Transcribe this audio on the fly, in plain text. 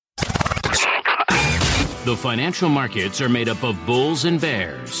The financial markets are made up of bulls and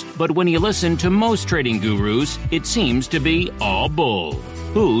bears, but when you listen to most trading gurus, it seems to be all bull.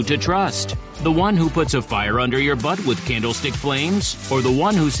 Who to trust? The one who puts a fire under your butt with candlestick flames? Or the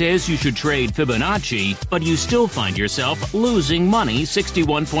one who says you should trade Fibonacci, but you still find yourself losing money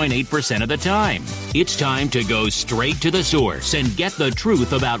 61.8% of the time? It's time to go straight to the source and get the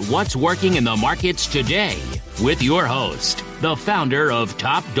truth about what's working in the markets today with your host, the founder of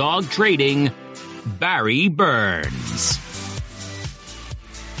Top Dog Trading, Barry Burns.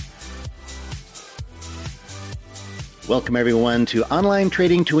 Welcome, everyone, to Online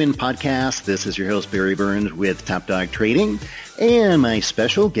Trading to Win podcast. This is your host, Barry Burns with Top Dog Trading. And my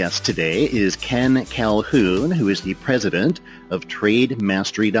special guest today is Ken Calhoun, who is the president of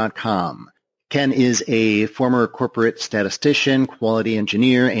TradeMastery.com. Ken is a former corporate statistician, quality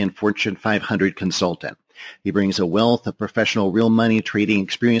engineer, and Fortune 500 consultant. He brings a wealth of professional real money trading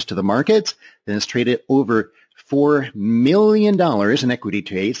experience to the markets and has traded over $4 million in equity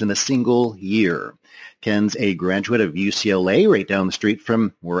trades in a single year. Ken's a graduate of UCLA, right down the street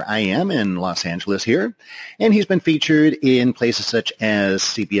from where I am in Los Angeles here. And he's been featured in places such as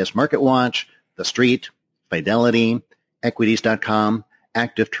CBS Market Watch, The Street, Fidelity, Equities.com,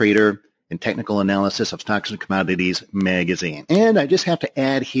 Active Trader, and Technical Analysis of Stocks and Commodities magazine. And I just have to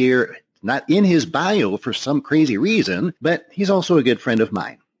add here, not in his bio for some crazy reason, but he's also a good friend of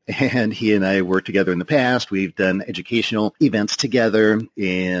mine. And he and I worked together in the past. We've done educational events together,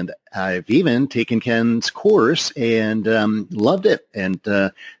 and I've even taken Ken's course and loved it. And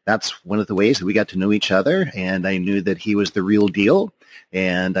that's one of the ways that we got to know each other, and I knew that he was the real deal.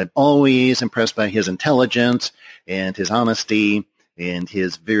 And I'm always impressed by his intelligence and his honesty and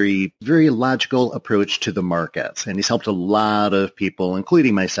his very, very logical approach to the markets. And he's helped a lot of people,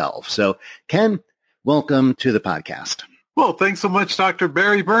 including myself. So, Ken, welcome to the podcast. Well, thanks so much, Dr.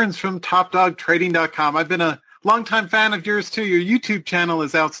 Barry Burns from TopDogTrading.com. I've been a longtime fan of yours, too. Your YouTube channel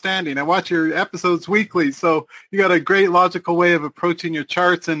is outstanding. I watch your episodes weekly, so you got a great logical way of approaching your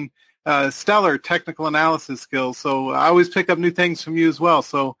charts and stellar technical analysis skills. So I always pick up new things from you as well.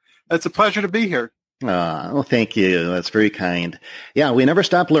 So it's a pleasure to be here. Well, thank you. That's very kind. Yeah, we never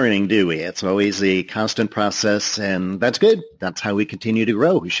stop learning, do we? It's always a constant process, and that's good. That's how we continue to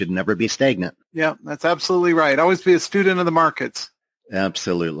grow. We should never be stagnant. Yeah, that's absolutely right. Always be a student of the markets.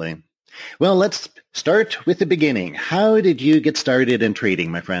 Absolutely. Well, let's start with the beginning. How did you get started in trading,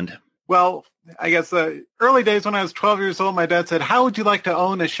 my friend? Well, I guess early days when I was 12 years old, my dad said, how would you like to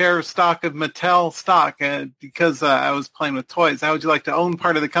own a share of stock of Mattel stock? Because I was playing with toys. How would you like to own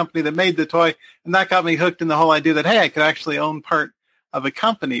part of the company that made the toy? And that got me hooked in the whole idea that, hey, I could actually own part of a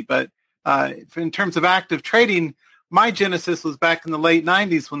company. But in terms of active trading, my genesis was back in the late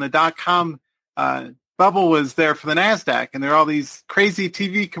 90s when the dot-com bubble was there for the NASDAQ. And there are all these crazy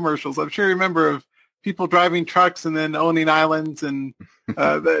TV commercials. I'm sure you remember of people driving trucks and then owning islands and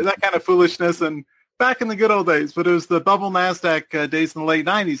that kind of foolishness. And back in the good old days, but it was the bubble NASDAQ days in the late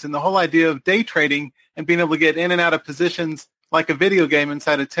 90s. And the whole idea of day trading and being able to get in and out of positions like a video game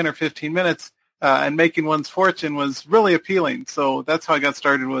inside of 10 or 15 minutes and making one's fortune was really appealing. So that's how I got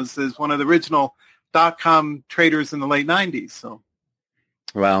started, was as one of the original dot-com traders in the late 90s. So,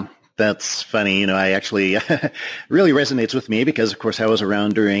 well, that's funny. You know, I actually really resonates with me because, of course, I was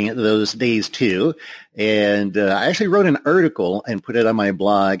around during those days too. And I actually wrote an article and put it on my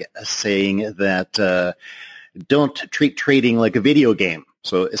blog saying that don't treat trading like a video game.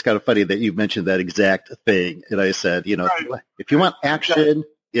 So it's kind of funny that you mentioned that exact thing. And I said, you know, right, if you want action,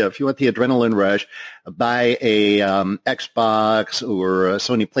 if you want the adrenaline rush, buy a Xbox or a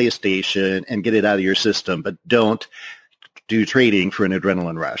Sony PlayStation and get it out of your system. But don't do trading for an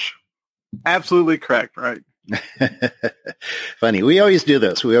adrenaline rush. Absolutely correct. Right. Funny. We always do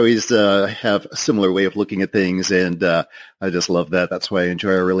this. We always have a similar way of looking at things, and I just love that. That's why I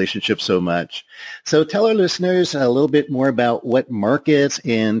enjoy our relationship so much. So tell our listeners a little bit more about what markets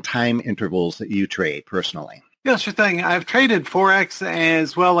and time intervals that you trade personally. Yeah, sure thing. I've traded Forex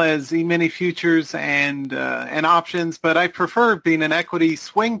as well as E-mini futures and options, but I prefer being an equity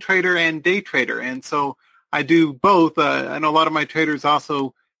swing trader and day trader. And so I do both. I know a lot of my traders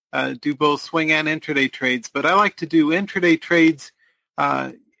also do both swing and intraday trades, but I like to do intraday trades.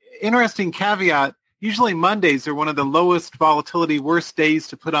 Interesting caveat, usually Mondays are one of the lowest volatility, worst days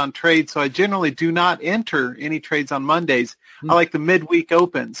to put on trades, so I generally do not enter any trades on Mondays. I like the midweek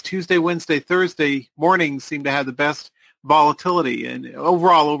opens. Tuesday, Wednesday, Thursday mornings seem to have the best volatility, and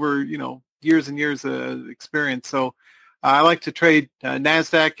overall over years and years of experience. So I like to trade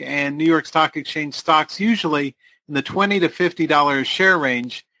NASDAQ and New York Stock Exchange stocks usually in the $20 to $50 share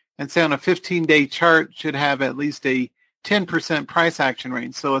range, and say on a 15-day chart should have at least a 10% price action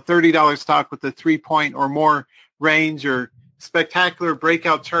range. So a $30 stock with a 3-point or more range, or spectacular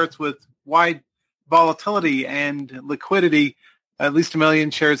breakout charts with wide volatility and liquidity, at least 1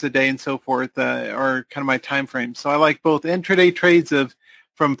 million shares a day and so forth, are kind of my time frame. So I like both intraday trades of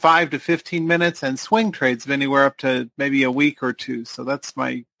from 5 to 15 minutes and swing trades of anywhere up to maybe a week or two. So that's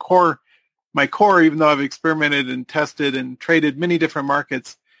my core, even though I've experimented and tested and traded many different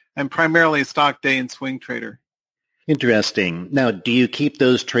markets. I'm primarily a stock day and swing trader. Interesting. Now, do you keep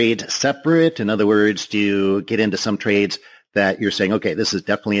those trades separate? In other words, do you get into some trades that you're saying, okay, this is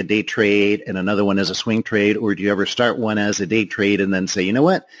definitely a day trade and another one is a swing trade? Or do you ever start one as a day trade and then say, you know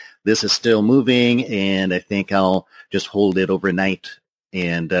what, this is still moving and I think I'll just hold it overnight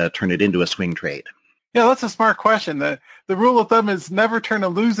and turn it into a swing trade? Yeah, that's a smart question. The rule of thumb is never turn a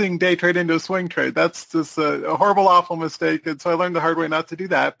losing day trade into a swing trade. That's just a horrible, awful mistake. And so I learned the hard way not to do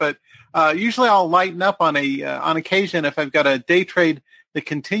that. But usually I'll lighten up on occasion if I've got a day trade that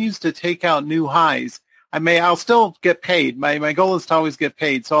continues to take out new highs. I'll still get paid. My goal is to always get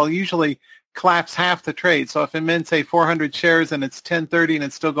paid. So I'll usually collapse half the trade. So if I'm in, say, 400 shares and it's 1030 and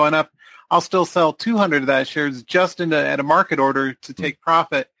it's still going up, I'll still sell 200 of that shares just at a market order to take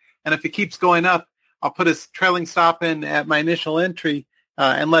profit. And if it keeps going up, I'll put a trailing stop in at my initial entry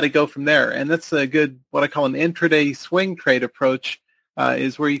and let it go from there. And that's a good, what I call an intraday swing trade approach,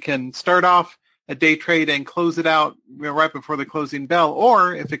 is where you can start off a day trade and close it out right before the closing bell.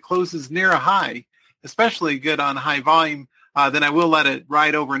 Or if it closes near a high, especially good on high volume, then I will let it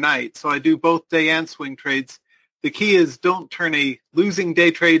ride overnight. So I do both day and swing trades. The key is don't turn a losing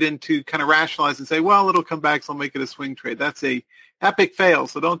day trade into kind of rationalize and say, well, it'll come back, so I'll make it a swing trade. That's a epic fail,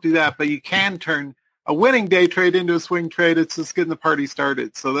 so don't do that. But you can turn a winning day trade into a swing trade. It's just getting the party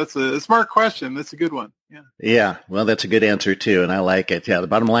started. So that's a smart question. That's a good one. Yeah. Yeah. Well, that's a good answer too. And I like it. Yeah. The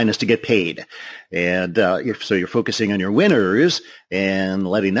bottom line is to get paid. And so you're focusing on your winners and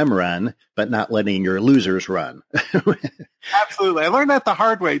letting them run, but not letting your losers run. Absolutely. I learned that the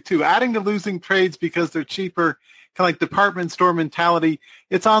hard way too. Adding to losing trades because they're cheaper, kind of like department store mentality.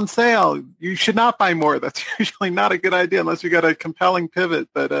 It's on sale. You should not buy more. That's usually not a good idea unless you got a compelling pivot.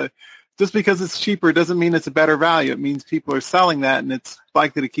 But, just because it's cheaper doesn't mean it's a better value. It means people are selling that, and it's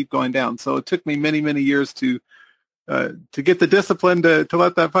likely to keep going down. So it took me many, many years to get the discipline to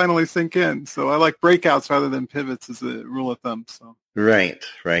let that finally sink in. So I like breakouts rather than pivots as a rule of thumb. So Right.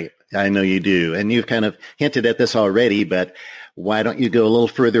 I know you do. And you've kind of hinted at this already, but why don't you go a little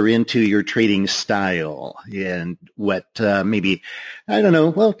further into your trading style and what maybe, I don't know.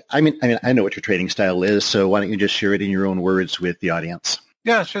 Well, I mean, I know what your trading style is, so why don't you just share it in your own words with the audience?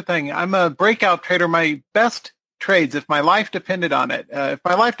 Yeah, sure thing. I'm a breakout trader. My best trades, if my life depended on it, if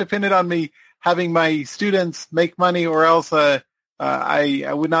my life depended on me having my students make money or else I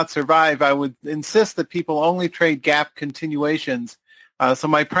would not survive, I would insist that people only trade gap continuations. So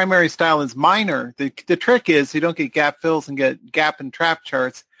my primary style is minor. The trick is you don't get gap fills and get gap and trap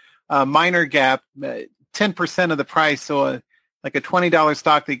charts. Minor gap, 10% of the price, so like a $20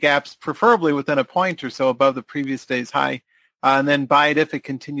 stock that gaps preferably within a point or so above the previous day's high. And then buy it if it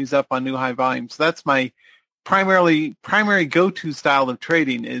continues up on new high volume. So that's my primary go-to style of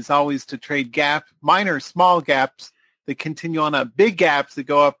trading, is always to trade gap, minor, small gaps that continue on up. Big gaps that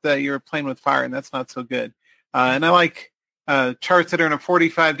go up that you're playing with fire, and that's not so good. And I like charts that are in a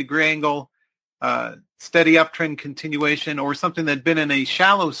 45-degree angle, steady uptrend continuation, or something that's been in a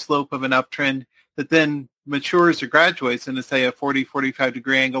shallow slope of an uptrend that then matures or graduates into, say, a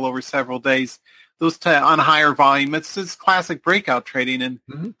 45-degree angle over several days. Those on higher volume. It's classic breakout trading, and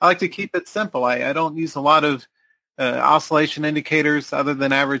I like to keep it simple. I don't use a lot of oscillation indicators other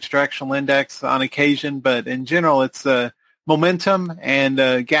than average directional index on occasion, but in general, it's momentum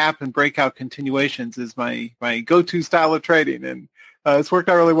and gap and breakout continuations is my go-to style of trading, and it's worked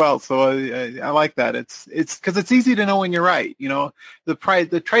out really well. So I like that. It's because it's easy to know when you're right. You know, the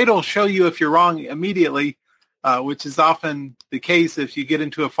trade will show you if you're wrong immediately. Which is often the case if you get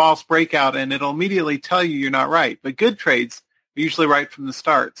into a false breakout, and it'll immediately tell you you're not right. But good trades are usually right from the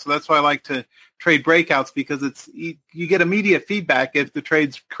start. So that's why I like to trade breakouts, because you get immediate feedback if the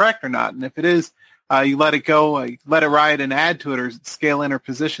trade's correct or not. And if it is, you let it go, let it ride and add to it, or scale in or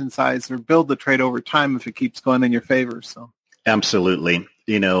position size, or build the trade over time if it keeps going in your favor. So absolutely.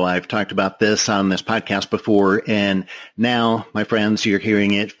 You know, I've talked about this on this podcast before, and now, my friends, you're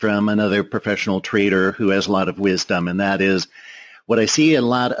hearing it from another professional trader who has a lot of wisdom, and that is what I see a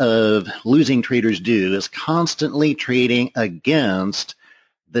lot of losing traders do is constantly trading against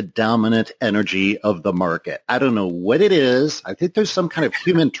the dominant energy of the market. I don't know what it is. I think there's some kind of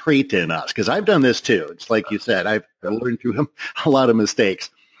human trait in us, because I've done this too. It's like you said, I've learned through a lot of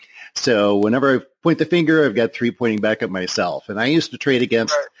mistakes. So whenever I point the finger, I've got 3 pointing back at myself. And I used to trade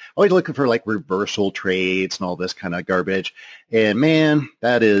against, always looking for like reversal trades and all this kind of garbage. And man,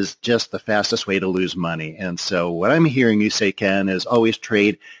 that is just the fastest way to lose money. And so what I'm hearing you say, Ken, is always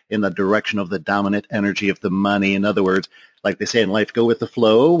trade in the direction of the dominant energy of the money. In other words, like they say in life, go with the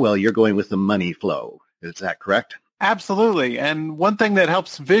flow. Well, you're going with the money flow. Is that correct? Absolutely. And one thing that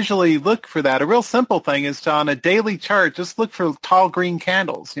helps visually look for that, a real simple thing, is to, on a daily chart, just look for tall green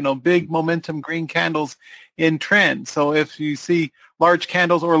candles, big momentum green candles in trend. So if you see large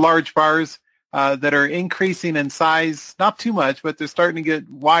candles or large bars that are increasing in size, not too much, but they're starting to get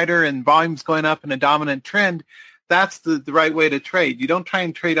wider and volumes going up in a dominant trend, that's the right way to trade. You don't try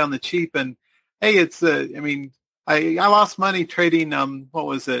and trade on the cheap. And hey, I lost money trading,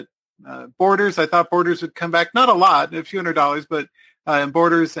 Borders. I thought Borders would come back, not a lot, a few $100s, but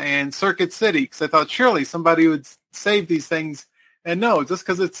Borders and Circuit City, because I thought surely somebody would save these things. And no, just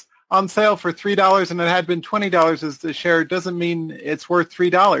because it's on sale for $3 and it had been $20 as the share doesn't mean it's worth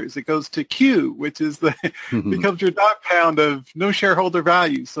 $3. It goes to Q, which is becomes your dog pound of no shareholder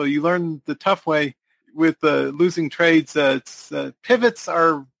value. So you learn the tough way with losing trades. Pivots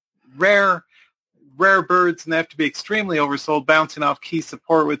are rare birds, and they have to be extremely oversold, bouncing off key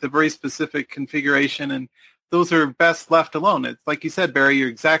support with a very specific configuration, and those are best left alone. It's like you said, Barry, you're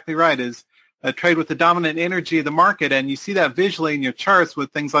exactly right, is a trade with the dominant energy of the market, and you see that visually in your charts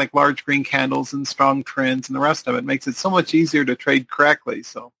with things like large green candles and strong trends and the rest of it. It makes it so much easier to trade correctly.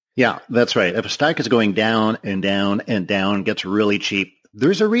 So yeah, that's right. If a stock is going down and down and down, gets really cheap,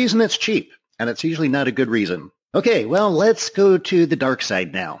 there's a reason it's cheap, and it's usually not a good reason. Okay, well, let's go to the dark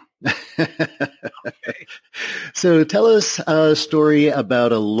side now. Okay. So tell us a story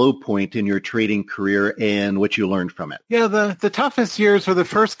about a low point in your trading career and what you learned from it. Yeah, the toughest years were the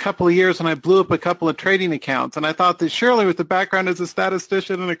first couple of years when I blew up a couple of trading accounts. And I thought that surely with the background as a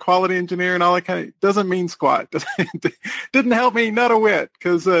statistician and a quality engineer and all that kind of, doesn't mean squat. Didn't help me, not a whit.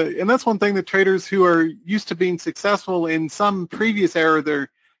 And that's one thing that traders who are used to being successful in some previous area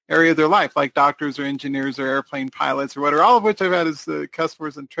of their life, like doctors or engineers or airplane pilots or whatever, all of which I've had as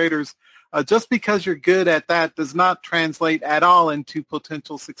customers and traders. Just because you're good at that does not translate at all into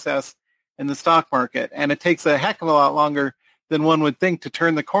potential success in the stock market. And it takes a heck of a lot longer than one would think to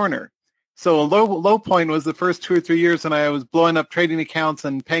turn the corner. So a low point was the first 2 or 3 years when I was blowing up trading accounts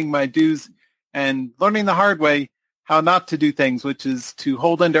and paying my dues and learning the hard way how not to do things, which is to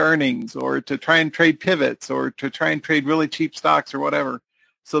hold into earnings or to try and trade pivots or to try and trade really cheap stocks or whatever.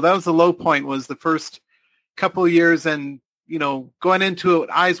 So that was the low point, was the first couple of years, and going into it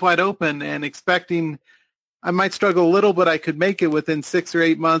eyes wide open and expecting I might struggle a little, but I could make it within 6 or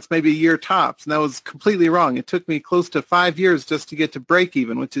 8 months, maybe a year tops. And that was completely wrong. It took me close to 5 years just to get to break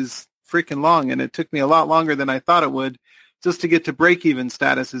even, which is freaking long. And it took me a lot longer than I thought it would just to get to break even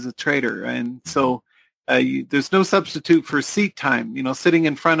status as a trader. And so there's no substitute for seat time, sitting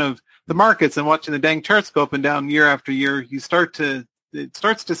in front of the markets and watching the dang charts go up and down year after year. It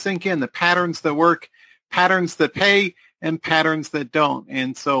starts to sink in, the patterns that work, patterns that pay, and patterns that don't.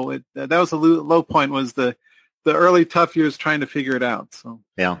 And so that was a low point, was the early tough years trying to figure it out. So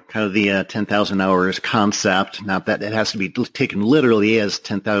yeah, kind of the 10,000 hours concept. Not that it has to be taken literally as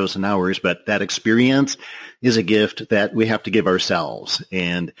 10,000 hours, but that experience is a gift that we have to give ourselves.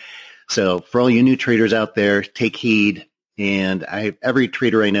 And so for all you new traders out there, take heed. And every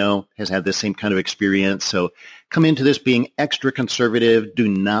trader I know has had this same kind of experience. So come into this being extra conservative. Do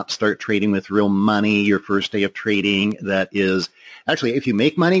not start trading with real money your first day of trading. That is actually, if you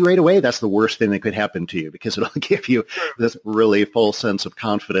make money right away, that's the worst thing that could happen to you, because it'll give you this really false sense of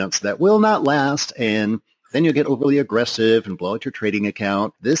confidence that will not last. And then you'll get overly aggressive and blow out your trading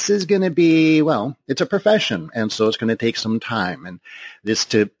account. This is going to be, well, it's a profession. And so it's going to take some time. And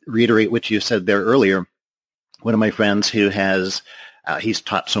just to reiterate what you said there earlier, one of my friends who has, he's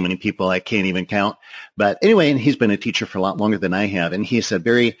taught so many people I can't even count. But anyway, and he's been a teacher for a lot longer than I have. And he said,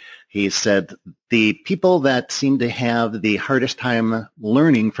 the people that seem to have the hardest time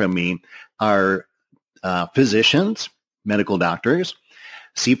learning from me are physicians, medical doctors,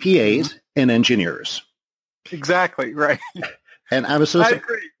 CPAs, and engineers. Exactly, right. And I was so I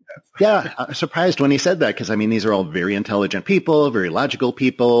agree. Yeah, I was surprised when he said that, because, these are all very intelligent people, very logical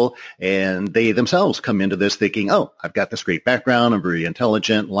people, and they themselves come into this thinking, oh, I've got this great background, I'm very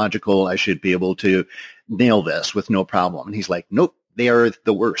intelligent, logical, I should be able to nail this with no problem. And he's like, nope, they are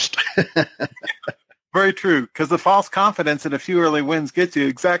the worst. Very true, because the false confidence that a few early wins get you,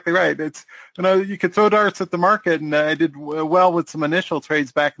 exactly right. It's, you could throw darts at the market, and I did well with some initial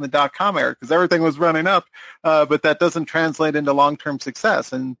trades back in the dot-com era because everything was running up, but that doesn't translate into long-term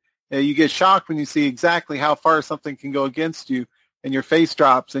success. And you get shocked when you see exactly how far something can go against you and your face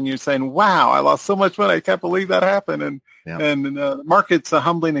drops and you're saying, wow, I lost so much money. I can't believe that happened. And the market's a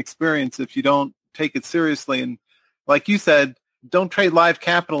humbling experience if you don't take it seriously. And like you said, don't trade live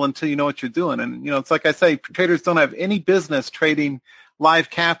capital until you know what you're doing. And, it's like I say, traders don't have any business trading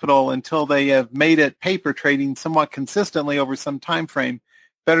live capital until they have made it paper trading somewhat consistently over some time frame.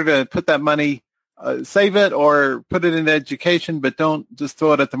 Better to put that money, save it or put it into education, but don't just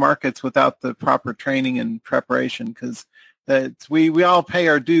throw it at the markets without the proper training and preparation, because we all pay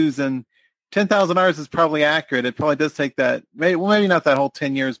our dues, and 10,000 hours is probably accurate. It probably does take that, maybe not that whole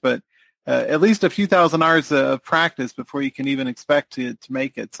 10 years, but at least a few thousand hours of practice before you can even expect to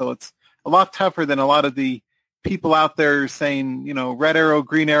make it. So it's a lot tougher than a lot of the people out there saying, red arrow,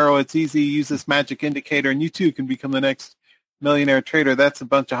 green arrow, it's easy, use this magic indicator, and you too can become the next millionaire trader. That's a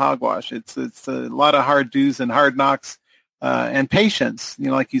bunch of hogwash. It's a lot of hard do's and hard knocks. And patience,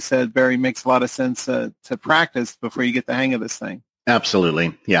 like you said, Barry, makes a lot of sense to practice before you get the hang of this thing.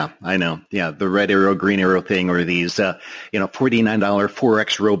 Absolutely. Yeah, I know. Yeah, the red arrow, green arrow thing, or these, $49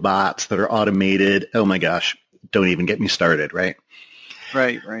 Forex robots that are automated. Oh my gosh, don't even get me started, right?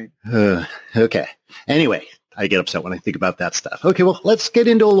 Right. Okay. Anyway, I get upset when I think about that stuff. Okay, well, let's get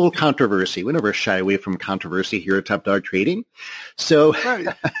into a little controversy. We never shy away from controversy here at Top Dog Trading. So, right.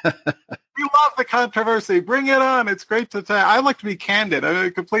 We love the controversy. Bring it on. It's great to tell. I like to be candid.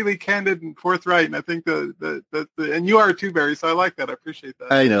 I'm completely candid and forthright, and I think and you are too, Barry. So I like that. I appreciate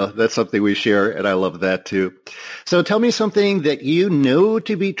that. I know that's something we share, and I love that too. So, tell me something that you know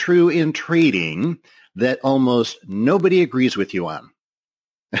to be true in trading that almost nobody agrees with you on.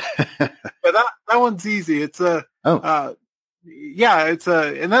 But that one's easy. It's and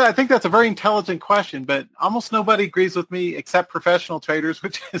I think that's a very intelligent question, but almost nobody agrees with me except professional traders,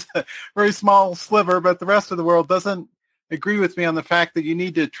 which is a very small sliver, but the rest of the world doesn't agree with me on the fact that you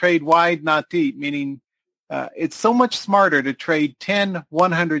need to trade wide, not deep, meaning it's so much smarter to trade 10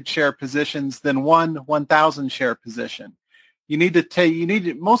 100 share positions than one 1,000 share position.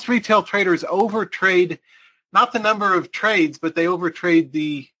 Most retail traders overtrade not the number of trades, but they overtrade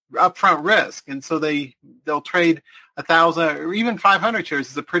the upfront risk. And so they'll trade 1,000 or even 500 shares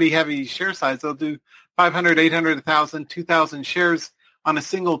is a pretty heavy share size. They'll do 500, 800, 1,000, 2,000 shares on a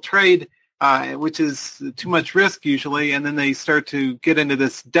single trade, which is too much risk usually. And then they start to get into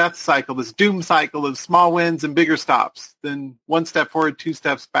this death cycle, this doom cycle of small wins and bigger stops. Then one step forward, two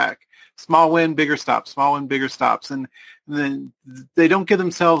steps back. Small win, bigger stops, small win, bigger stops. And then they don't give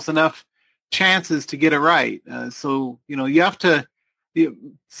themselves enough chances to get it right. So you have to.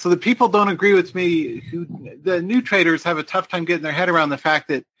 So the people don't agree with me. The new traders have a tough time getting their head around the fact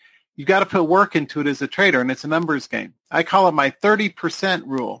that you've got to put work into it as a trader, and it's a numbers game. I call it my 30%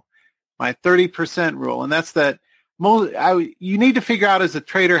 rule. My 30% rule, and that's that. You need to figure out as a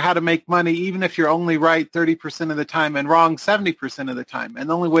trader how to make money, even if you're only right 30% of the time and wrong 70% of the time. And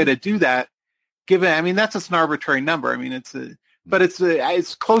the only way to do that, that's just an arbitrary number. But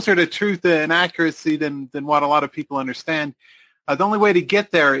it's closer to truth and accuracy than what a lot of people understand. The only way to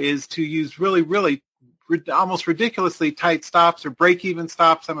get there is to use really, really almost ridiculously tight stops or break-even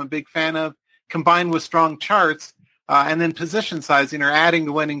stops I'm a big fan of, combined with strong charts, and then position sizing or adding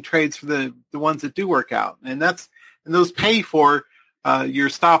the winning trades for the ones that do work out. And those pay for your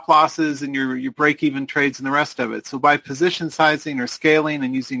stop losses and your break-even trades and the rest of it. So by position sizing or scaling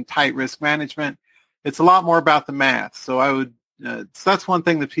and using tight risk management, it's a lot more about the math. So so that's one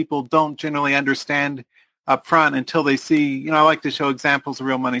thing that people don't generally understand up front until they see, I like to show examples of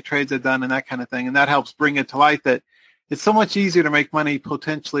real money trades I've done and that kind of thing. And that helps bring it to light that it's so much easier to make money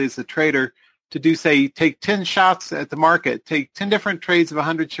potentially as a trader to do, say, take 10 shots at the market, take 10 different trades of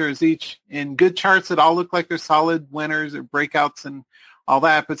 100 shares each in good charts that all look like they're solid winners or breakouts and all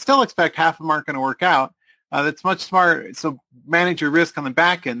that, but still expect half of them aren't going to work out. That's much smarter. So manage your risk on the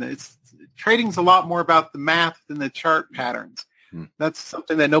back end. Trading's a lot more about the math than the chart patterns. That's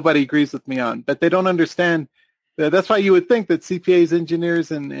something that nobody agrees with me on, but they don't understand. That's why you would think that CPAs, engineers,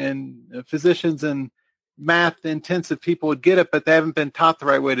 and physicians and math-intensive people would get it, but they haven't been taught the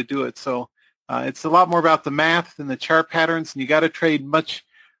right way to do it. So it's a lot more about the math than the chart patterns, and you got to trade much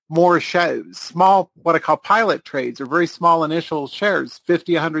more small, what I call pilot trades, or very small initial shares,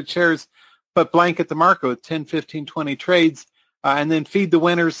 50, 100 shares, but blanket the market with 10, 15, 20 trades, and then feed the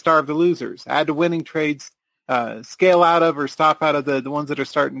winners, starve the losers. Add to winning trades, scale out of or stop out of the ones that are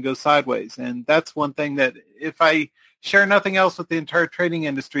starting to go sideways. And that's one thing that if I share nothing else with the entire trading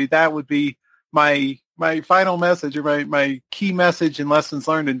industry, that would be my final message, or my key message and lessons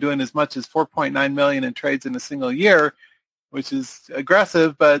learned in doing as much as 4.9 million in trades in a single year, which is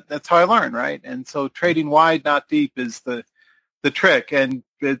aggressive, but that's how I learn, right? And so trading wide, not deep is the trick. And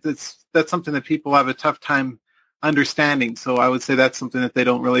that's something that people have a tough time understanding. So I would say that's something that they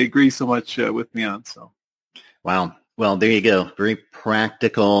don't really agree so much with me on. So, wow. Well, there you go. Very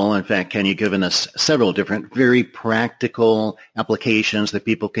practical. In fact, Ken, you've given us several different very practical applications that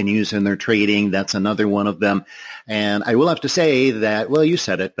people can use in their trading. That's another one of them. And I will have to say that, well, you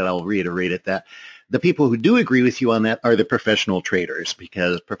said it, but I'll reiterate it, that the people who do agree with you on that are the professional traders,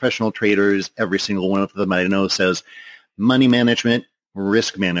 because professional traders, every single one of them I know says money management,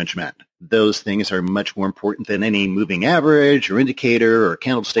 risk management. Those things are much more important than any moving average or indicator or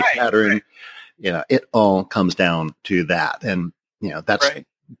candlestick pattern. Right. You know, it all comes down to that. And, you know, that's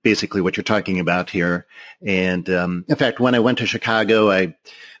basically what you're talking about here. And in fact, when I went to Chicago, I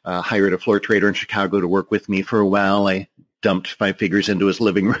hired a floor trader in Chicago to work with me for a while. I dumped 5 figures into his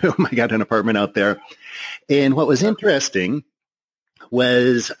living room. I got an apartment out there. And what was interesting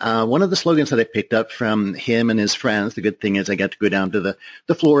was one of the slogans that I picked up from him and his friends. The good thing is I got to go down to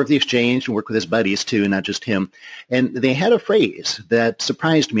the floor of the exchange and work with his buddies too, not just him. And they had a phrase that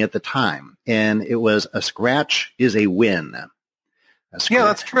surprised me at the time, and it was, a scratch is a win. Yeah,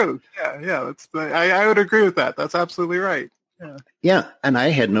 that's true. Yeah. I would agree with that. That's absolutely right. Yeah, and I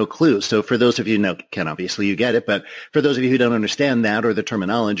had no clue. So for those of you who know, Ken, obviously you get it, but for those of you who don't understand that or the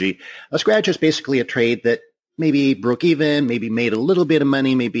terminology, a scratch is basically a trade that maybe broke even, maybe made a little bit of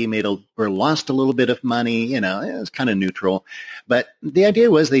money, maybe or lost a little bit of money. You know, it's kind of neutral. But the idea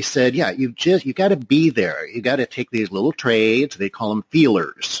was, they said, yeah, you got to be there. You got to take these little trades. They call them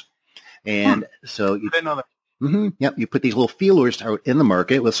feelers. And so you didn't know that. Yep, you put these little feelers out in the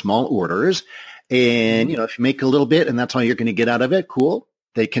market with small orders. And, you know, if you make a little bit and that's all you're going to get out of it, cool.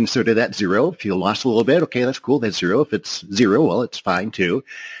 They consider that zero. If you lost a little bit, okay, that's cool. That's zero. If it's zero, well, it's fine too.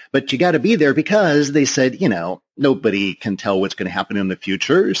 But you got to be there, because they said, you know, nobody can tell what's going to happen in the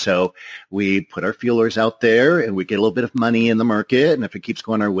future. So we put our feelers out there and we get a little bit of money in the market. And if it keeps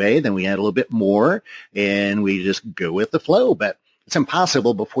going our way, then we add a little bit more and we just go with the flow. But it's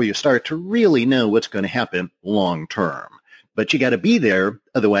impossible before you start to really know what's going to happen long term. But you got to be there.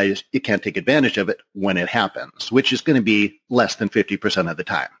 Otherwise, you can't take advantage of it when it happens, which is going to be less than 50% of the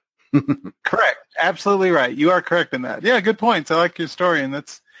time. Correct. Absolutely right. You are correct in that. Yeah, good points. I like your story. And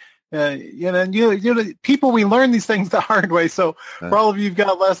that's, you know, people, we learn these things the hard way. So for all of you who've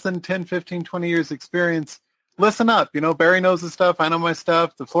got less than 10, 15, 20 years experience, listen up. You know, Barry knows his stuff. I know my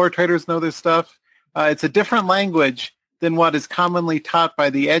stuff. The floor traders know their stuff. It's a different language than what is commonly taught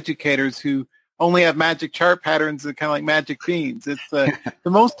by the educators who only have magic chart patterns that kind of like magic beans. It's the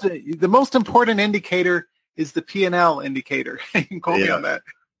most important indicator is the P&L indicator. You can quote me on that.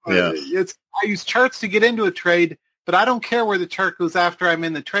 I use charts to get into a trade, but I don't care where the chart goes after I'm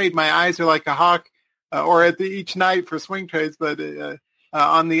in the trade. My eyes are like a hawk, or at each night for swing trades, but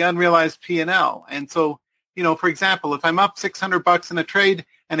on the unrealized P&L. And so, you know, for example, if I'm up $600 in a trade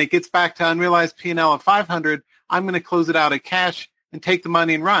and it gets back to unrealized P&L of 500, I'm going to close it out of cash and take the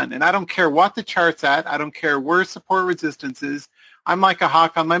money and run. And I don't care what the chart's at. I don't care where support resistance is. I'm like a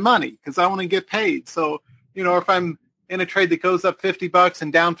hawk on my money because I want to get paid. So, you know, if I'm in a trade that goes up $50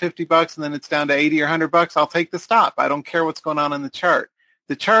 and down $50 and then it's down to $80 or $100, I'll take the stop. I don't care what's going on in the chart.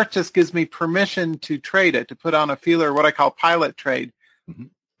 The chart just gives me permission to trade it, to put on a feeler, what I call pilot trade. Mm-hmm.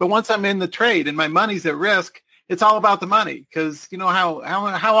 But once I'm in the trade and my money's at risk, it's all about the money, because, you know, how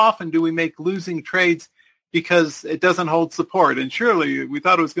often do we make losing trades because it doesn't hold support? And surely we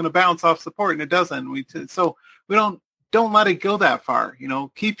thought it was going to bounce off support, and it doesn't. So we don't let it go that far. You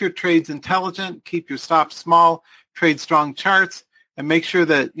know, keep your trades intelligent, keep your stops small, trade strong charts, and make sure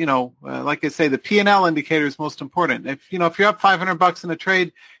that, you know, like I say, the P&L indicator is most important. If you're up $500 in a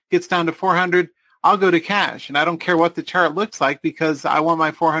trade, gets down to 400, I'll go to cash, and I don't care what the chart looks like because I want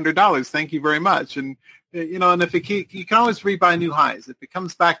my $400. Thank you very much. And, you know, and if you can always rebuy new highs. If it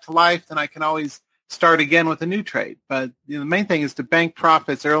comes back to life, then I can always start again with a new trade. But, you know, the main thing is to bank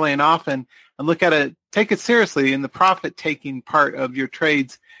profits early and often and look at it, take it seriously in the profit-taking part of your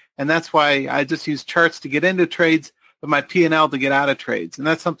trades. And that's why I just use charts to get into trades, but my P&L to get out of trades. And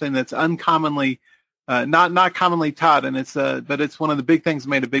that's something that's uncommonly, not commonly taught. And but it's one of the big things that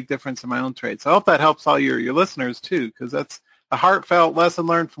made a big difference in my own trade. So I hope that helps all your listeners too, because that's a heartfelt lesson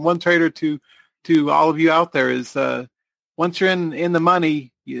learned from one trader to all of you out there is, once you're in the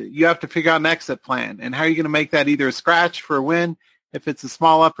money, you have to figure out an exit plan. And how are you going to make that either a scratch for a win, if it's a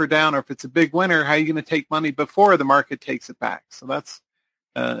small up or down, or if it's a big winner, how are you going to take money before the market takes it back? So that's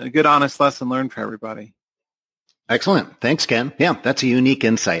a good, honest lesson learned for everybody. Excellent. Thanks, Ken. Yeah, that's a unique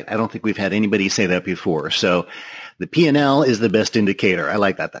insight. I don't think we've had anybody say that before. So the P&L is the best indicator. I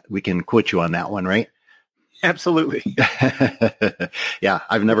like that. We can quote you on that one, right? Absolutely. Yeah,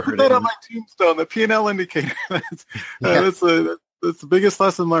 I've never heard that on my tombstone, the P&L indicator. That's That's the biggest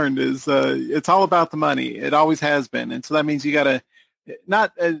lesson learned is it's all about the money. It always has been. And so that means you got to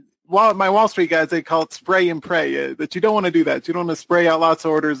not my Wall Street guys, they call it spray and pray, that you don't want to do that. You don't want to spray out lots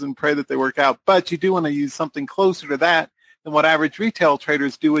of orders and pray that they work out, but you do want to use something closer to that than what average retail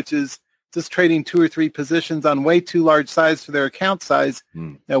traders do, which is just trading 2 or 3 positions on way too large size for their account size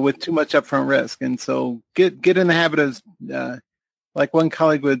with too much upfront risk. And so get in the habit of, like one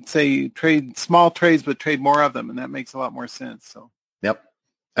colleague would say, trade small trades, but trade more of them. And that makes a lot more sense. So. Yep.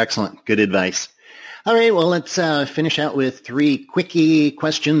 Excellent. Good advice. All right, well, let's finish out with 3 quickie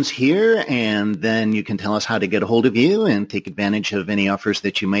questions here, and then you can tell us how to get a hold of you and take advantage of any offers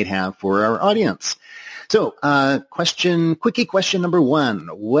that you might have for our audience. So, quickie question number 1.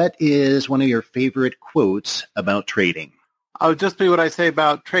 What is one of your favorite quotes about trading? I would just be what I say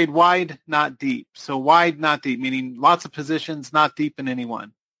about trade wide, not deep. So wide, not deep, meaning lots of positions, not deep in any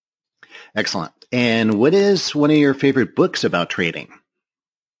one. Excellent. And what is one of your favorite books about trading?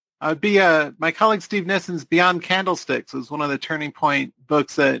 It'd be my colleague Steve Nissen's Beyond Candlesticks. It was one of the turning point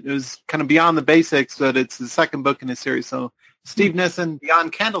books that it was kind of beyond the basics, but it's the second book in the series. So Steve Nissen,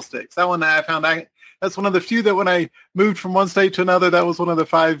 Beyond Candlesticks. That one I found, that's one of the few that when I moved from one state to another, that was one of the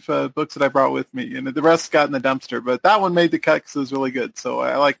 5 books that I brought with me. And the rest got in the dumpster. But that one made the cut because it was really good. So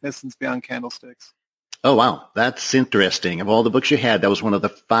I like Nissen's Beyond Candlesticks. Oh, wow. That's interesting. Of all the books you had, that was one of the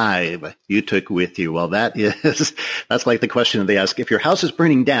 5 you took with you. Well, that's like the question that they ask. If your house is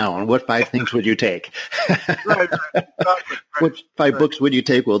burning down, what 5 things would you take? Right. Exactly. What 5 books would you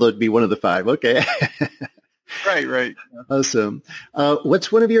take? Well, that would be one of the 5. Okay. Right. Awesome.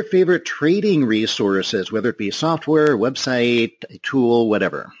 What's one of your favorite trading resources, whether it be software, website, tool,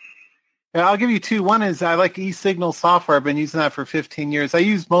 whatever? Yeah, I'll give you 2. One is I like eSignal software. I've been using that for 15 years. I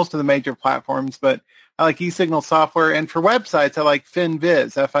use most of the major platforms, but I like eSignal software. And for websites, I like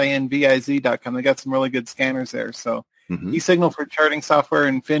FinViz, FINVIZ.com. They got some really good scanners there. So eSignal for charting software,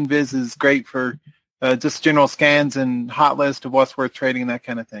 and FinViz is great for just general scans and hot list of what's worth trading and that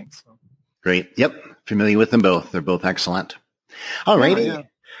kind of thing. So. Great. Yep. Familiar with them both. They're both excellent. All righty. Yeah.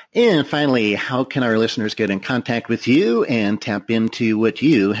 And finally, how can our listeners get in contact with you and tap into what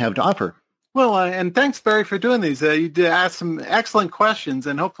you have to offer? Well, and thanks, Barry, for doing these. You did ask some excellent questions,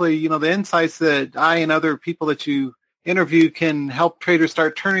 and hopefully, the insights that I and other people that you interview can help traders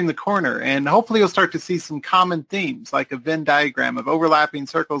start turning the corner. And hopefully you'll start to see some common themes, like a Venn diagram of overlapping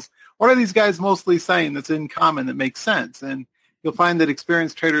circles. What are these guys mostly saying that's in common that makes sense? And you'll find that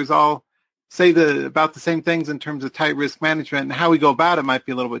experienced traders all say about the same things in terms of tight risk management, and how we go about it might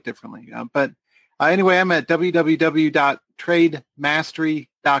be a little bit differently. But anyway, I'm at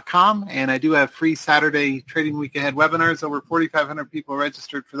www.trademastery.com, and I do have free Saturday Trading Week Ahead webinars. Over 4,500 people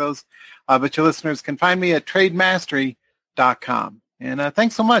registered for those, but your listeners can find me at trademastery.com. And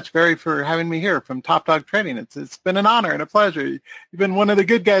thanks so much, Barry, for having me here from Top Dog Trading. It's been an honor and a pleasure. You've been one of the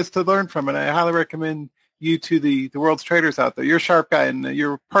good guys to learn from, and I highly recommend you to the world's traders out there. You're a sharp guy, and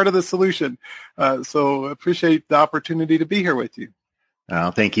you're part of the solution. So appreciate the opportunity to be here with you. Oh,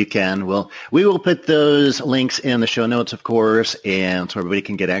 thank you, Ken. Well, we will put those links in the show notes, of course, and so everybody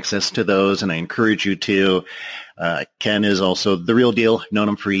can get access to those, and I encourage you to. Ken is also the real deal. Known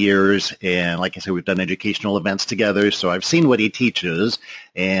him for years, and like I said, we've done educational events together, so I've seen what he teaches,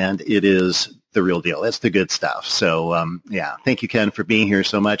 and it is the real deal. It's the good stuff. So, thank you, Ken, for being here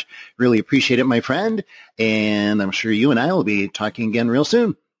so much. Really appreciate it, my friend, and I'm sure you and I will be talking again real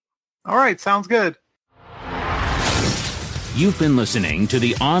soon. All right, sounds good. You've been listening to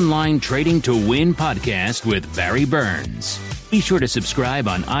the Online Trading to Win podcast with Barry Burns. Be sure to subscribe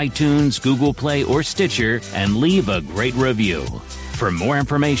on iTunes, Google Play, or Stitcher, and leave a great review. For more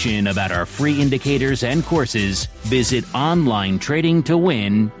information about our free indicators and courses, visit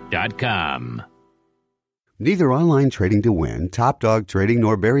onlinetradingtowin.com. Neither Online Trading to Win, Top Dog Trading,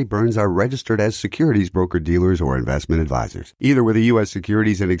 nor Barry Burns are registered as securities broker-dealers or investment advisors, either with the U.S.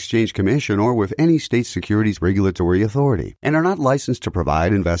 Securities and Exchange Commission or with any state securities regulatory authority, and are not licensed to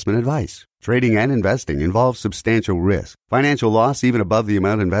provide investment advice. Trading and investing involves substantial risk. Financial loss, even above the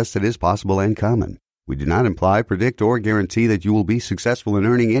amount invested, is possible and common. We do not imply, predict, or guarantee that you will be successful in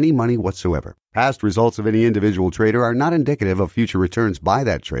earning any money whatsoever. Past results of any individual trader are not indicative of future returns by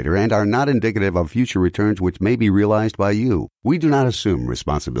that trader and are not indicative of future returns which may be realized by you. We do not assume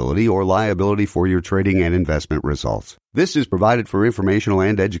responsibility or liability for your trading and investment results. This is provided for informational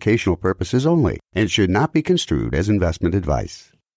and educational purposes only and should not be construed as investment advice.